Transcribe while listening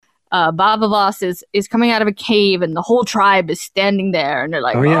Baba Voss is coming out of a cave, and the whole tribe is standing there, and they're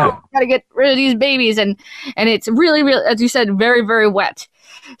like, gotta get rid of these babies, and it's really, really, as you said, very, very wet.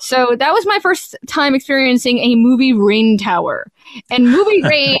 So that was my first time experiencing a movie rain tower. And movie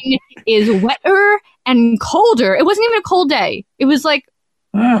rain is wetter and colder. It wasn't even a cold day. It was like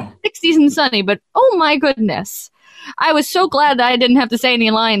 60s and sunny, but oh my goodness. I was so glad that I didn't have to say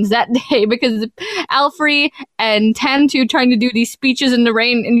any lines that day, because Alfre and Tantu trying to do these speeches in the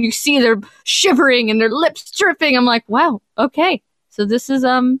rain, and you see they're shivering and their lips dripping. I'm like, wow, okay. So this is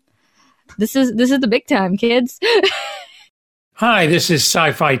the big time, kids. Hi, this is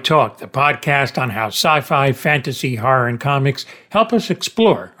Sci-Fi Talk, the podcast on how sci-fi, fantasy, horror, and comics help us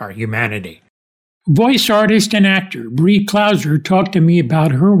explore our humanity. Voice artist and actor Bree Klauser talked to me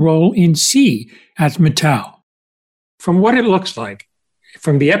about her role in C as Mattel. From what it looks like,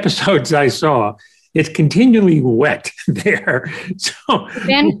 from the episodes I saw, it's continually wet there. So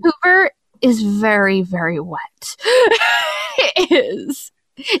Vancouver is very, very wet. It is.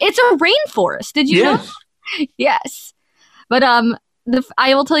 It's a rainforest. Did you know? Yes. But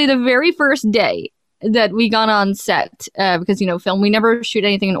I will tell you, the very first day that we got on set, because, film, we never shoot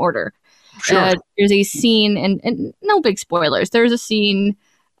anything in order. Sure. There's a scene, and no big spoilers. There's a scene.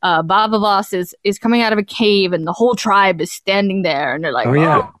 Baba Voss is coming out of a cave, and the whole tribe is standing there, and they're like,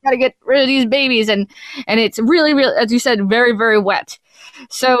 gotta get rid of these babies, and it's really, really, as you said, very, very wet.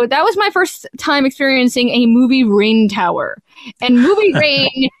 So that was my first time experiencing a movie rain tower. And movie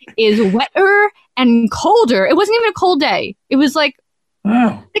rain is wetter and colder. It wasn't even a cold day. It was like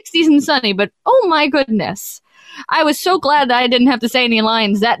 60s and sunny, but oh my goodness. I was so glad that I didn't have to say any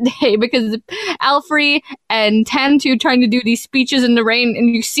lines that day, because Alfre and Tantu trying to do these speeches in the rain, and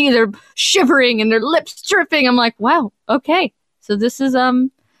you see they're shivering and their lips dripping. I'm like, wow, okay. So this is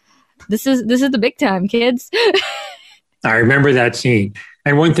the big time, kids. I remember that scene.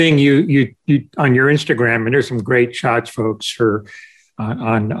 And one thing you on your Instagram, and there's some great shots, folks, for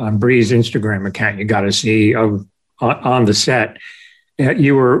on Bree's Instagram account, you got to see on the set.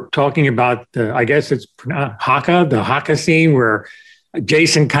 You were talking about I guess it's the haka scene, where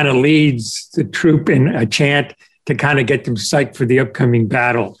Jason kind of leads the troop in a chant to kind of get them psyched for the upcoming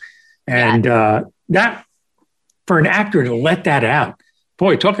battle. And that, for an actor to let that out,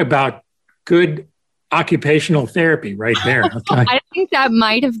 boy, talk about good occupational therapy right there. Okay. I think that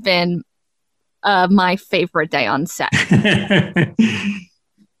might have been my favorite day on set.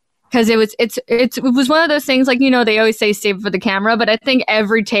 Because it was one of those things, like, they always say save it for the camera, but I think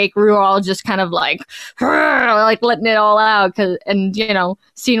every take we were all just kind of like letting it all out, and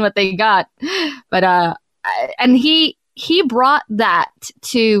seeing what they got. But and he brought that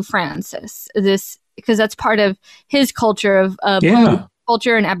to Francis, because that's part of his culture of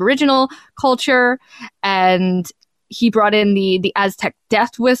culture and Aboriginal culture, and he brought in the Aztec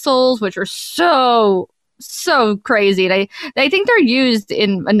death whistles, which are so crazy. And I think they're used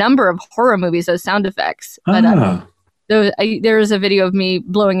in a number of horror movies, those sound effects. But there's a video of me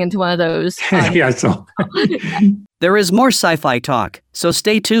blowing into one of those. Yeah, I saw. There is more sci-fi talk, so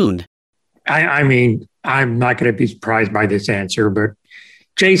stay tuned. I mean, I'm not going to be surprised by this answer, but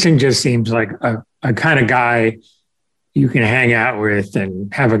Jason just seems like a kind of guy you can hang out with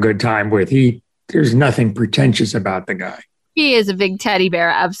and have a good time with. There's nothing pretentious about the guy. He is a big teddy bear,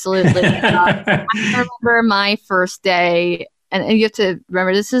 absolutely. I remember my first day, and you have to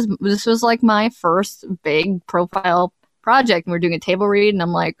remember, this was like my first big profile project, and we're doing a table read, and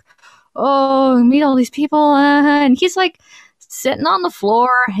I'm like, oh, meet all these people, and he's like sitting on the floor,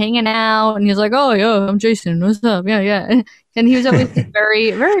 hanging out, and he's like, oh, yeah, I'm Jason, what's up? Yeah. And he was always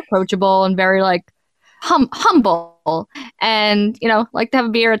very, very approachable and very like humble, and like to have a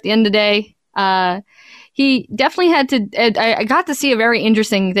beer at the end of the day. He definitely had to. I got to see a very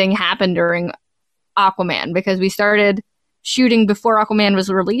interesting thing happen during Aquaman, because we started shooting before Aquaman was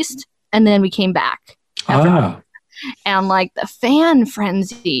released, and then we came back. And like the fan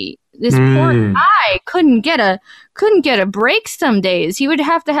frenzy, this poor guy couldn't get a break. Some days he would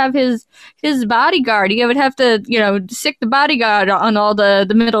have to have his bodyguard. He would have to sick the bodyguard on all the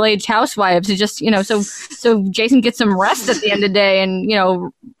middle-aged housewives to just so Jason gets some rest at the end of the day, and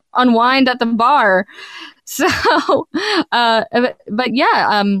unwind at the bar. So but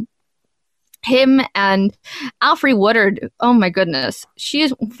yeah, him and Alfre Woodard, oh my goodness,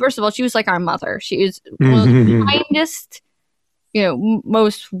 first of all, she was like our mother. She is one of the kindest,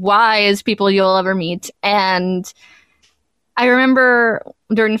 most wise people you'll ever meet. And I remember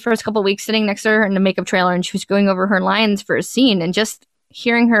during the first couple of weeks sitting next to her in the makeup trailer, and she was going over her lines for a scene, and just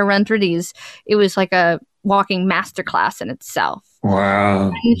hearing her run through these, it was like a walking masterclass in itself.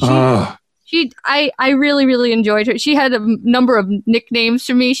 Wow. I really, really enjoyed her. She had a number of nicknames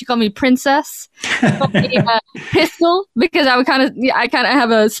for me. She called me Princess. She called me Pistol because I kind of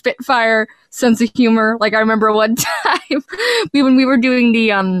have a Spitfire sense of humor. Like I remember one time when we were doing do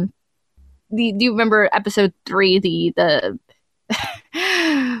you remember episode 3, the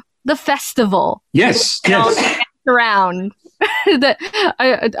the festival? Yes, yes. Around.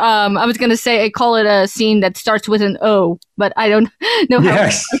 I was going to say I call it a scene that starts with an O, but I don't know how.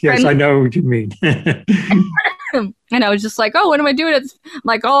 Yes, I know what you mean. And I was just like, oh, what am I doing? It's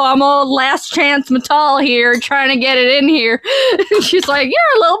like, oh, I'm all last chance Metal here, trying to get it in here. She's like,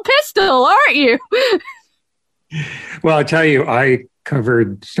 you're a little pistol, aren't you? Well, I'll tell you, I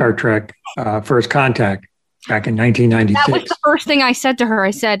covered Star Trek First Contact back in 1996. That was the first thing I said to her.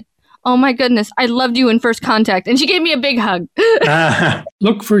 I said, oh my goodness, I loved you in First Contact. And she gave me a big hug.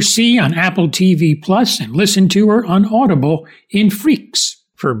 Look for C on Apple TV Plus and listen to her on Audible in Freaks.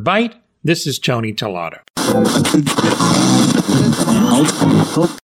 For Byte, this is Tony Tellado.